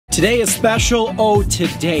Today is special. Oh,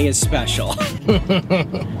 today is special.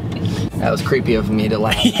 That was creepy of me to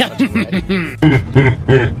laugh.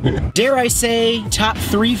 Dare I say, top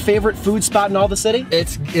 3 favorite food spot in all the city?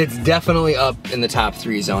 It's definitely up in the top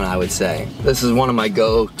 3 zone, I would say. This is one of my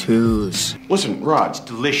go-tos. Listen, Rod, it's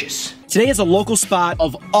delicious. Today is a local spot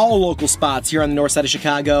of all local spots here on the north side of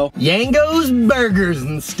Chicago. Yango's Burgers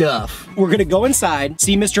and stuff. We're gonna go inside,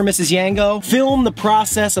 see Mr. and Mrs. Yango, film the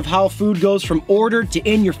process of how food goes from ordered to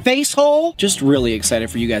in your face hole. Just really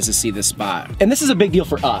excited for you guys to see this spot. And this is a big deal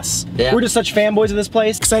for us. Yeah. We're just such fanboys of this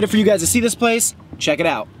place. Excited for you guys to see this place. Check it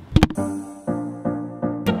out.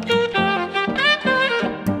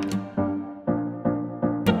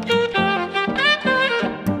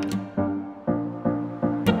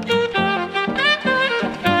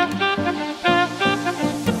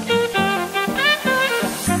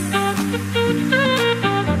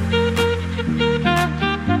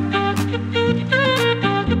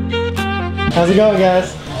 How's it going,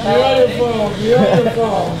 guys? Beautiful,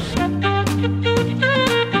 beautiful.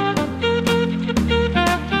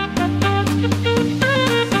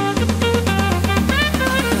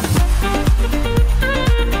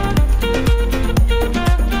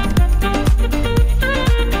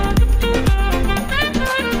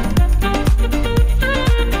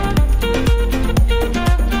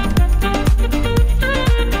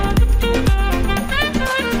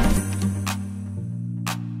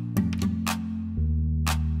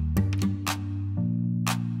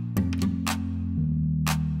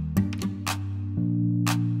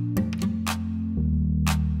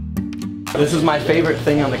 This is my favorite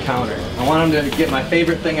thing on the counter. I want him to get my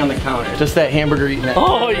favorite thing on the counter. Just that hamburger eating that.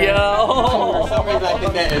 Oh yeah. Oh. For some reason I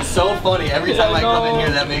think that is so funny. Every time I come in here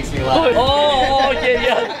that makes me laugh. Oh okay,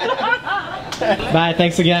 yeah. Bye,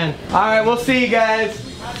 thanks again. Alright, we'll see you guys.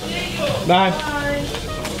 Bye.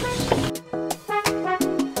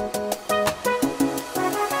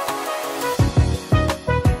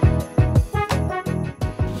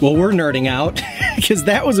 Well, we're nerding out because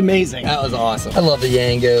that was amazing. That was awesome. I love the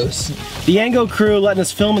Yangos. The Yango crew letting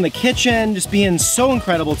us film in the kitchen, just being so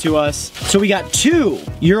incredible to us. So we got 2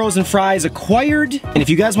 gyros and fries acquired. And if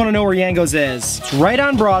you guys want to know where Yango's is, it's right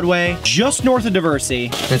on Broadway, just north of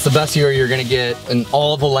Diversey. It's the best gyro you're gonna get in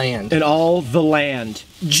all the land. In all the land.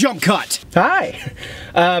 Jump cut. Hi.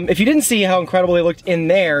 If you didn't see how incredible they looked in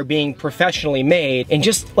there, being professionally made, and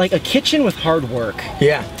just like a kitchen with hard work.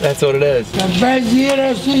 Yeah, that's what it is. The best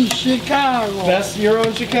gyros in Chicago. Best gyro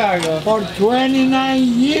in Chicago. For 29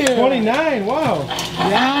 years. 29, wow.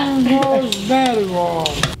 Yango's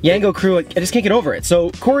Burger. Yango crew, I just can't get over it.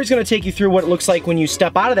 So Corey's gonna take you through what it looks like when you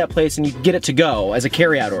step out of that place and you get it to go as a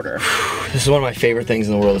carryout order. This is one of my favorite things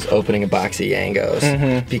in the world is opening a box of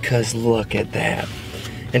Yangos. Because look at that.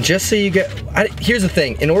 And just so you get, here's the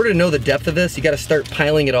thing, in order to know the depth of this, you gotta start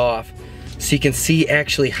piling it off so you can see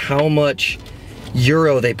actually how much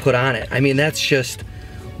gyro they put on it. I mean, that's just,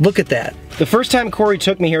 look at that. The first time Corey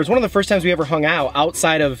took me here, it was one of the first times we ever hung out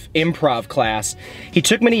outside of improv class. He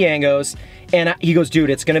took me to Yango's and he goes, dude,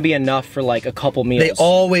 it's gonna be enough for like a couple meals. They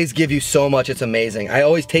always give you so much, it's amazing. I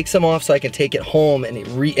always take some off so I can take it home and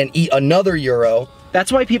eat another gyro. That's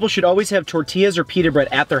why people should always have tortillas or pita bread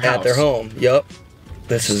at their house. At their home, yep.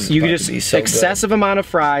 This is you can just so excessive good. Amount of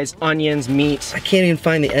fries, onions, meat. I can't even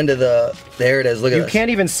find the end of the, there it is, look at this. You can't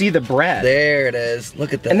even see the bread. There it is,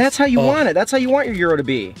 look at this. And that's how you want it, that's how you want your gyro to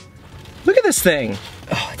be. Look at this thing.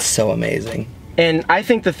 Oh, it's so amazing. And I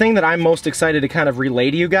think the thing that I'm most excited to kind of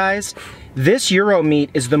relay to you guys, this gyro meat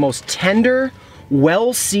is the most tender,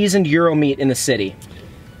 well-seasoned gyro meat in the city.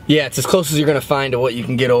 Yeah, it's as close as you're gonna find to what you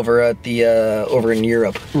can get over at the, over in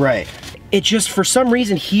Europe. Right. It just, for some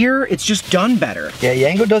reason here, it's just done better. Yeah,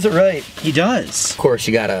 Yango does it right. He does. Of course,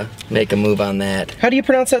 you gotta make a move on that. How do you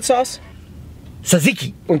pronounce that sauce?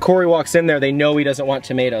 Tzatziki. When Corey walks in there, they know he doesn't want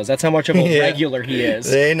tomatoes. That's how much of a regular he is.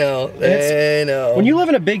 They know, they know. When you live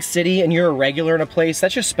in a big city and you're a regular in a place,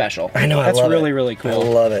 that's just special. I know, that's I love really, it. really cool. I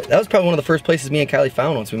love it. That was probably one of the first places me and Kylie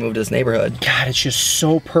found once we moved to this neighborhood. God, it's just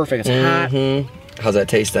so perfect. It's hot. How's that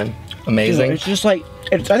taste then? Amazing. Dude, it's just like,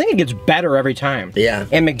 I think it gets better every time. Yeah.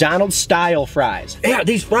 And McDonald's style fries. Yeah,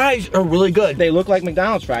 these fries are really good. They look like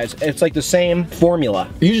McDonald's fries. It's like the same formula.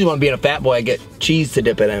 Usually when I'm being a fat boy, I get cheese to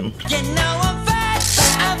dip it in. You know I'm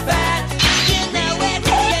fat, you know it,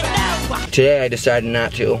 you know. Today I decided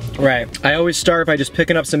not to. Right. I always start by just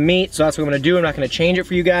picking up some meat, so that's what I'm gonna do. I'm not gonna change it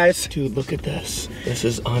for you guys. Dude, look at this. This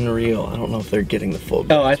is unreal. I don't know if they're getting the full.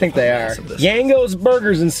 Oh, I think they are. Yango's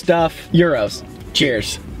Burgers and stuff. Gyros.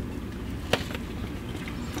 Cheers.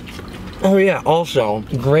 Oh yeah, also,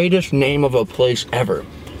 greatest name of a place ever.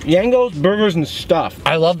 Yango's burgers and stuff.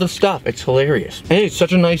 I love the stuff. It's hilarious. And he's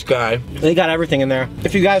such a nice guy. They got everything in there.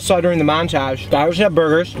 If you guys saw during the montage, they always have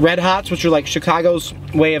burgers, Red Hots, which are like Chicago's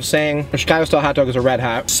way of saying a Chicago style hot dog is a Red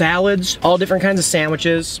Hot. Salads, all different kinds of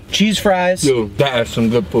sandwiches, cheese fries. Dude, that is some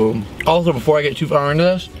good food. Also, before I get too far into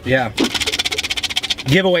this, Yeah.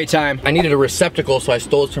 Giveaway time. I needed a receptacle, so I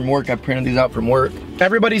stole it from work. I printed these out from work.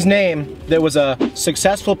 Everybody's name that was a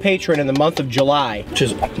successful patron in the month of July. Which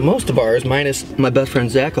is most of ours, minus my best friend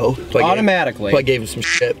Zacho. Automatically. So I gave him some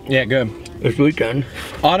shit Yeah, good. this weekend.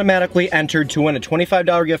 Automatically entered to win a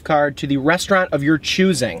 $25 gift card to the restaurant of your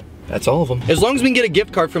choosing. That's all of them. As long as we can get a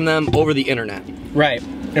gift card from them over the internet. Right.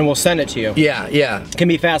 And we'll send it to you. Yeah, yeah. It can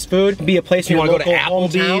be fast food, be a place You in your want to go to local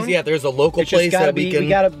Applebee's? hometown. Yeah, there's a local It's just place gotta that be, we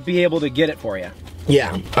gotta be able to get it for you.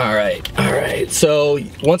 Yeah. All right. All right. So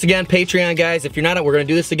once again, Patreon guys, if you're not, we're gonna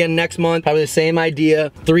do this again next month. Probably the same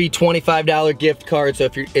idea. 3 $25 gift cards. So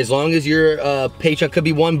if you're, as long as you're Patreon, could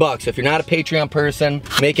be $1. So if you're not a Patreon person,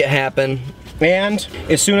 make it happen. And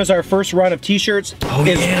as soon as our first run of t-shirts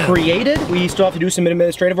is created, we still have to do some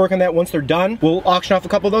administrative work on that. Once they're done, we'll auction off a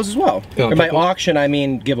couple of those as well. And by auction, I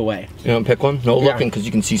mean giveaway. You want to pick one? No looking, because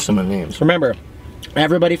you can see some of the names. Remember,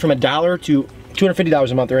 everybody from $1 to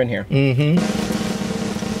 $250 a month are in here. Mm-hmm.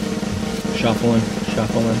 Shuffling,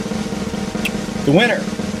 shuffling. The winner,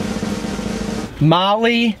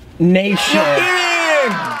 Molly Nation,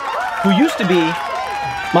 who used to be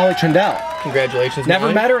Molly Trindell. Congratulations, Never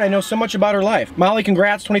Molly. met her, and I know so much about her life. Molly,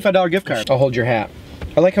 congrats, $25 gift card. I'll hold your hat.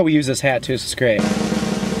 I like how we use this hat too, this is great.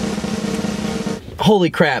 Holy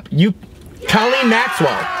crap, Colleen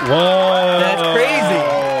Maxwell. Whoa. That's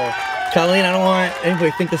crazy. Colleen, I don't want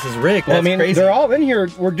anybody to think this is rigged. That's I mean, crazy. they're all in here,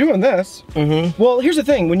 we're doing this. Mm-hmm. Well, here's the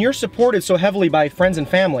thing, when you're supported so heavily by friends and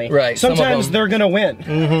family, right, sometimes they're gonna win.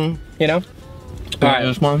 Mm-hmm. You know? All right,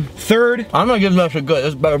 this one. Third. I'm gonna give this a good.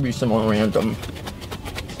 This better be someone random.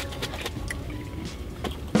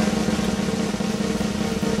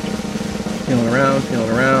 Feeling around, feeling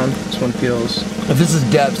around. This one feels... If this is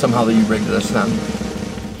Deb, somehow that you rigged this then.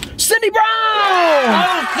 Cindy Brown!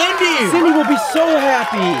 Oh, Cindy! Cindy will be so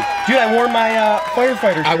happy. Dude, I wore my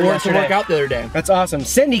firefighter shirt I wore it to yesterday. work out the other day. That's awesome.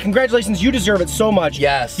 Cindy, congratulations. You deserve it so much.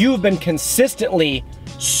 Yes. You've been consistently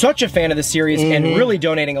such a fan of the series and really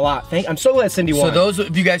donating a lot. I'm so glad Cindy won. So those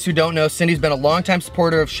of you guys who don't know, Cindy's been a longtime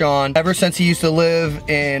supporter of Sean ever since he used to live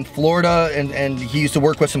in Florida and he used to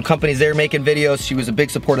work with some companies there making videos. She was a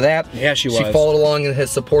big supporter of that. Yeah, she was. She followed along and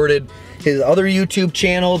has supported his other YouTube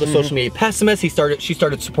channel, The Social Media Pessimist. She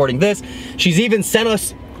started supporting this. She's even sent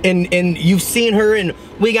us, and you've seen her in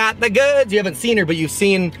We Got the Goods. You haven't seen her, but you've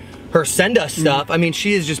seen her send us stuff. I mean,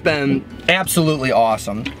 she has just been absolutely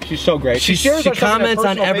awesome. She's so great. She comments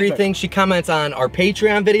on everything. She comments on our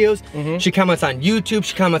Patreon videos. She comments on YouTube.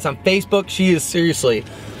 She comments on Facebook. She is seriously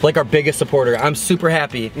like our biggest supporter. I'm super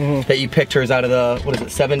happy that you picked hers out of the, what is it,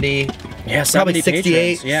 70? Yeah, probably 70 68,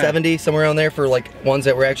 patrons, yeah. 70, somewhere around there for like ones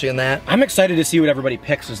that were actually in that. I'm excited to see what everybody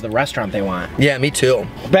picks as the restaurant they want. Yeah, me too.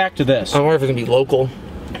 Back to this. I wonder if it's gonna be local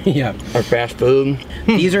Yeah. or fast food.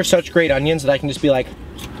 These are such great onions that I can just be like,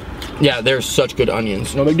 Yeah, they're such good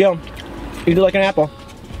onions. no big deal. Eat it like an apple.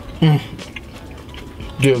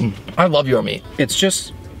 Dude, I love your meat. It's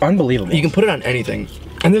just unbelievable. You can put it on anything.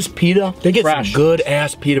 And this pita, they get Fresh. some good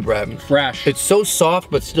ass pita bread. Fresh. It's so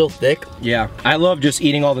soft but still thick. Yeah. I love just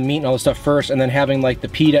eating all the meat and all the stuff first and then having like the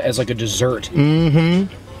pita as like a dessert.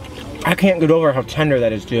 I can't get over how tender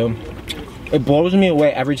that is, dude. It blows me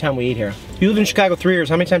away every time we eat here. You live in Chicago 3 years.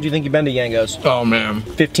 How many times do you think you've been to Yango's? Oh man.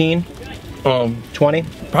 15? 20?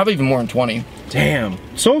 Probably even more than 20. Damn.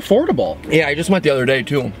 So affordable. Yeah, I just went the other day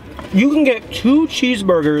too. You can get 2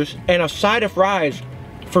 cheeseburgers and a side of fries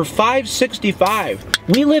for $5.65.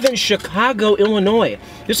 We live in Chicago, Illinois.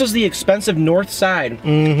 This is the expensive north side.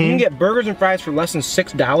 You can get burgers and fries for less than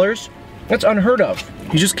 $6. That's unheard of.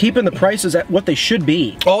 You're just keeping the prices at what they should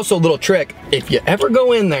be. Also, little trick, if you ever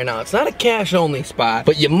go in there now, it's not a cash only spot,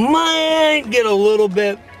 but you might get a little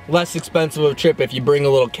bit less expensive of a trip if you bring a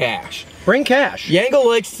little cash. Bring cash. Yango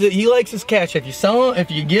likes his cash. If you sell,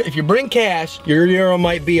 if you bring cash, your euro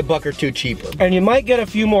might be $1 or $2 cheaper. And you might get a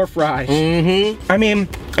few more fries. I mean,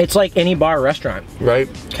 it's like any bar or restaurant. Right?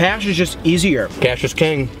 Cash is just easier. Cash is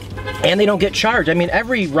king. And they don't get charged. I mean,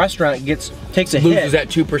 every restaurant takes a hit. Loses that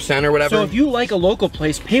 2% or whatever. So if you like a local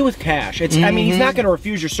place, pay with cash. It's I mean, he's not gonna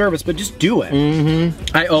refuse your service, but just do it.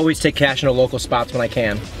 I always take cash in a local spots when I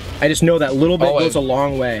can. I just know that little bit goes a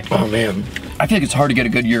long way. Oh man. I feel like it's hard to get a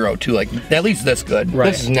good euro too. Like at least this good.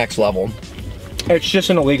 Right. This is next level. It's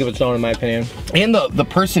just in a league of its own, in my opinion. And the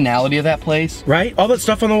personality of that place. Right? All that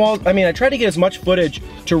stuff on the walls. I mean, I try to get as much footage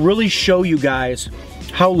to really show you guys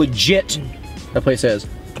how legit the place is.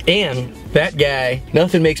 And that guy,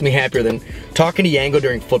 nothing makes me happier than talking to Yango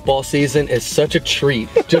during football season is such a treat.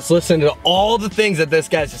 Just listening to all the things that this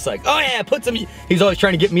guy's just like, oh yeah, put some, he's always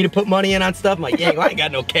trying to get me to put money in on stuff. I'm like, Yango, I ain't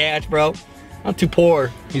got no cash, bro. I'm too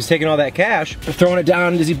poor. He's taking all that cash, throwing it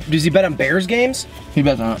down. Does he bet on Bears games? He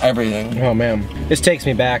bets on everything. Oh man, this takes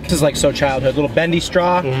me back. This is like so childhood. Little bendy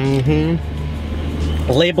straw.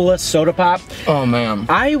 Labelless soda pop. Oh man.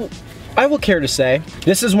 I will care to say,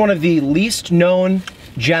 this is one of the least known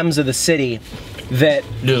gems of the city that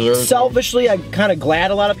selfishly, I'm kind of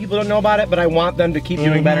glad a lot of people don't know about it, but I want them to keep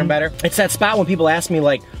doing better and better. It's that spot when people ask me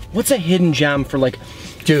like, what's a hidden gem for like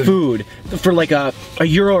food, for like a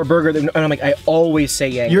Gyro or burger, and I'm like, I always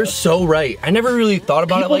say Yango. You're so right. I never really thought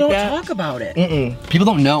about it like that. People don't talk about it. People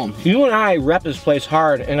don't know. You and I rep this place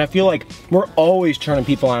hard, and I feel like we're always turning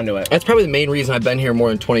people onto it. That's probably the main reason I've been here more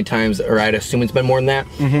than 20 times, or I'd assume it's been more than that,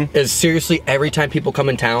 is seriously every time people come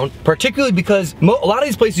in town, particularly because a lot of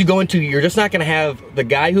these places you go into, you're just not gonna have the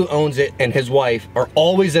guy who owns it and his wife are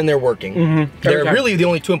always in there working. They're really the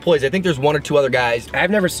only 2 employees. I think there's 1 or 2 other guys.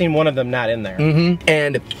 I've never seen one of them not in there.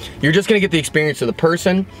 And you're just gonna get the experience of the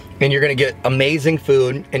person, and you're gonna get amazing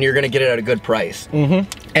food, and you're gonna get it at a good price.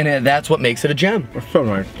 And that's what makes it a gem. So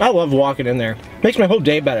nice. I love walking in there. Makes my whole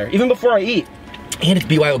day better, even before I eat. And it's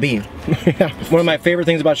BYOB. Yeah, one of my favorite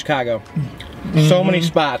things about Chicago. So many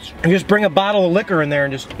spots. You just bring a bottle of liquor in there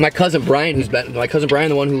and just... My cousin Brian,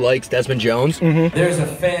 the one who likes Desmond Jones. There's a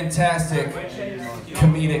fantastic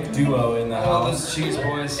comedic duo in the house, Cheese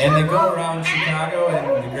Boys, and they go around Chicago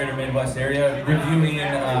and the greater Midwest area reviewing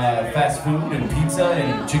fast food and pizza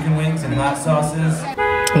and chicken wings and hot sauces.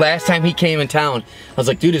 Last time he came in town, I was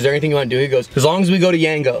like, dude, is there anything you want to do? He goes, as long as we go to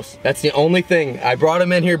Yango's. That's the only thing. I brought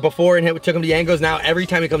him in here before and took him to Yango's. Now every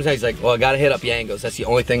time he comes down, he's like, well, I gotta hit up Yango's. That's the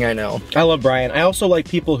only thing I know. I love Brian. I also like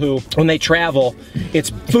people who, when they travel, it's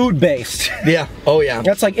food-based. Yeah, oh yeah.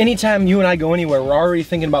 That's like anytime you and I go anywhere, we're already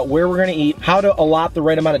thinking about where we're gonna eat, how to allot the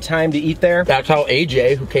right amount of time to eat there. That's how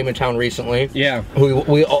AJ, who came in town recently,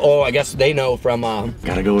 who I guess they know from,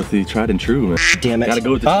 gotta go with the tried and true, man. Damn it. Gotta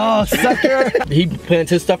go with the sucker! He plans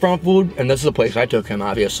his stuff around food, and this is the place I took him,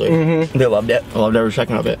 obviously. They loved it. I loved every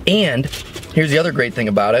second of it. And here's the other great thing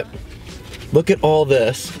about it. Look at all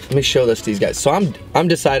this. Let me show this to these guys. So I'm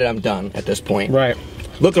decided I'm done at this point. Right.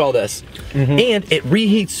 Look at all this. And it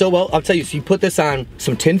reheats so well. I'll tell you, so you put this on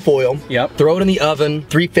some tin foil, throw it in the oven,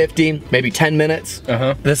 350, maybe 10 minutes.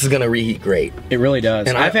 This is gonna reheat great. It really does.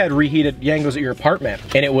 And I've had reheated Yango's at your apartment,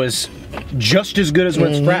 and it was just as good as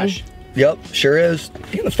when it's fresh. Yep, sure is.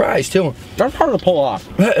 And the fries too. That's hard to pull off.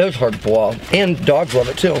 It is hard to pull off. And dogs love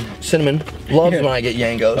it too. Cinnamon loves when I get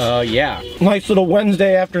Yango's. Yeah. Nice little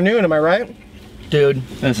Wednesday afternoon, am I right? Dude,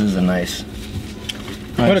 this is a nice.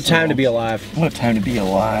 What a time to be alive. What a time to be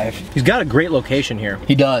alive. He's got a great location here.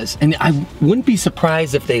 He does. And I wouldn't be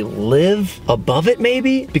surprised if they live above it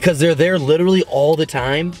maybe, because they're there literally all the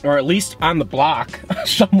time. Or at least on the block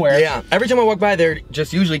somewhere. Yeah. Every time I walk by, they're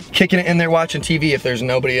just usually kicking it in there watching TV if there's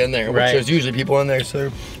nobody in there, which there's usually people in there,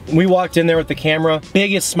 so. We walked in there with the camera,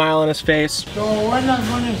 biggest smile on his face. So when I'm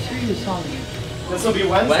gonna see something? This will be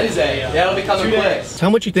Wednesday. Yeah, it'll be coming quick. So how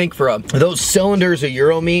much you think for those cylinders of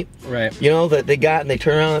Gyro meat? Right. You know, that they got and they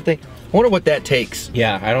turn around that thing? I wonder what that takes.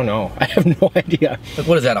 Yeah, I don't know. I have no idea. Like,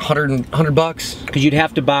 what is that, 100 bucks? Because you'd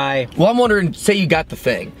have to buy... Well, I'm wondering, say you got the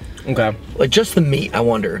thing. Okay. Like, just the meat, I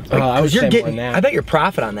wonder. Like, I was getting more than that. I bet your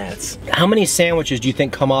profit on that. How many sandwiches do you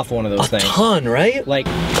think come off one of those things? A ton, right? Like,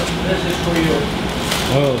 this is for you.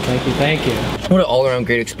 Oh, thank you, thank you. What an all-around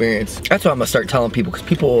great experience. That's what I'm gonna start telling people, because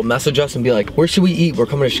people will message us and be like, where should we eat? We're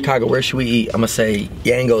coming to Chicago, where should we eat? I'm gonna say,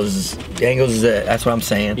 Yango's is it. That's what I'm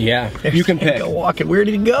saying. Yeah, you can pick. Walking. Where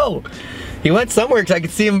did he go? He went somewhere because I could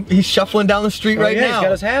see him, he's shuffling down the street right now. He's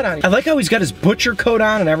got his hat on. I like how he's got his butcher coat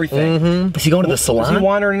on and everything. Is he going to the salon? Is he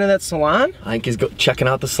wandering into that salon? I think he's checking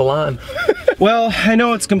out the salon. Well, I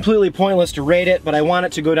know it's completely pointless to rate it, but I want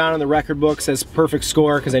it to go down in the record books as perfect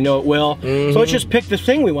score because I know it will. So let's just pick the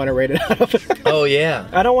thing we want to rate it out of. Oh yeah.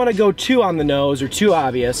 I don't want to go too on the nose or too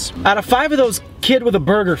obvious. Out of 5 of those kid with a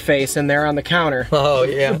burger face in there on the counter. Oh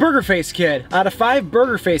yeah. The burger face kid. Out of 5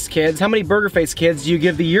 burger face kids, how many burger face kids do you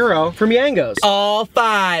give the Gyro from Yango's? All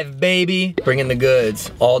 5, baby. Bringing the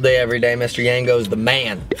goods all day, every day. Mr. Yango's the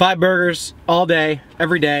man. 5 burgers all day,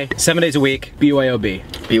 every day, 7 days a week. BYOB.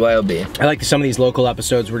 BYOB. I like some of these local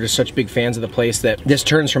episodes. We're just such big fans of the place that this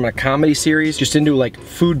turns from a comedy series just into like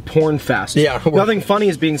food porn fest. Yeah. Nothing funny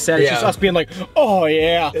is being said. It's just us being like, oh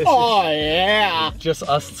yeah, oh yeah. Just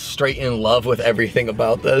us straight in love with everything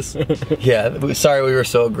about this. Yeah, sorry we were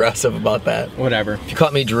so aggressive about that. Whatever. If you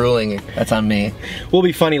caught me drooling, that's on me. We'll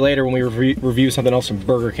be funny later when we review something else from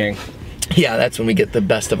Burger King. Yeah, that's when we get the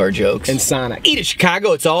best of our jokes. And Sonic. Eat it,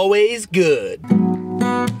 Chicago, it's always good.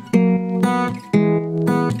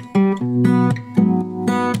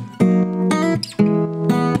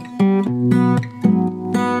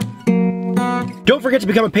 Don't forget to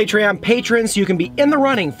become a Patreon patron so you can be in the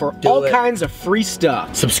running for all kinds of free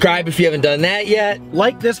stuff. Subscribe if you haven't done that yet.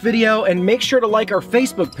 Like this video and make sure to like our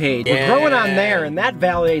Facebook page. We're growing on there and that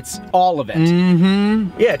validates all of it.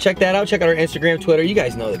 Yeah, check that out. Check out our Instagram, Twitter. You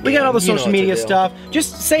guys know the game. We got all the You know social what to media do. stuff.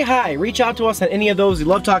 Just say hi. Reach out to us on any of those. We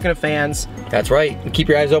love talking to fans. That's right. And keep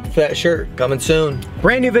your eyes open for that shirt. Coming soon.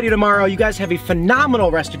 Brand new video tomorrow. You guys have a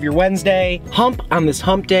phenomenal rest of your Wednesday. Hump on this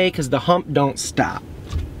hump day because the hump don't stop.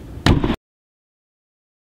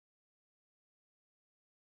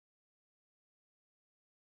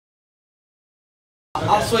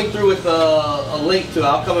 I'll swing through with a link to it.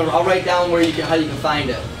 I'll write down where how you can find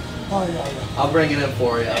it. Oh, yeah. I'll bring it in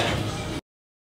for you.